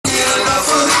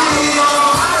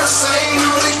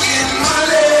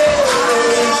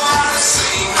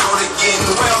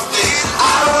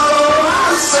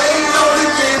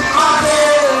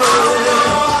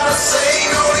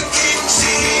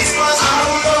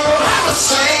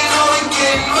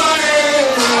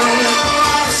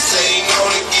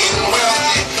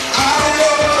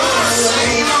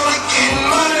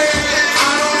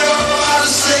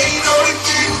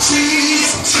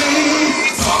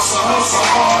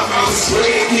the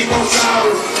screen, keep on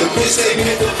showering. The bitch they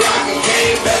hit the block and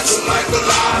came back to like the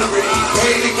lottery.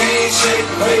 Play the game, shake,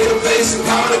 play the bass and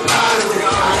call it lottery.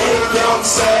 I ain't young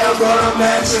sad, but I'm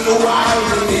matching the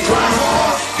wiring. They grind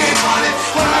hard, get money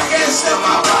when I can't step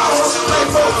my powers. Like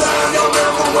 4 times your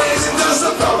minimum wage in just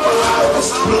a couple hours.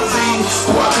 Blue V,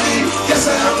 white V, guess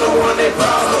I'm the one they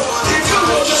follow. If you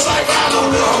look just like I know,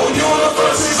 the whole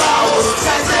universe is ours.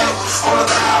 That's that on the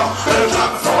dial, better drop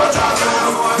before I drop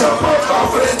down. Don't fuck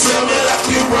off and tell me that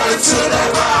you run to that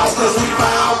round. Cause we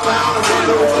bound and we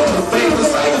don't want the famous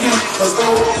like you. Let's go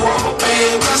from a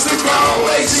band, just to go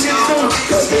away to get through.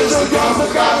 Cause here's a young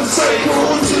forgotten say,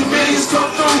 who 2 millions come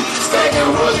through.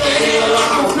 Stacking with the hell,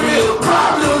 I'm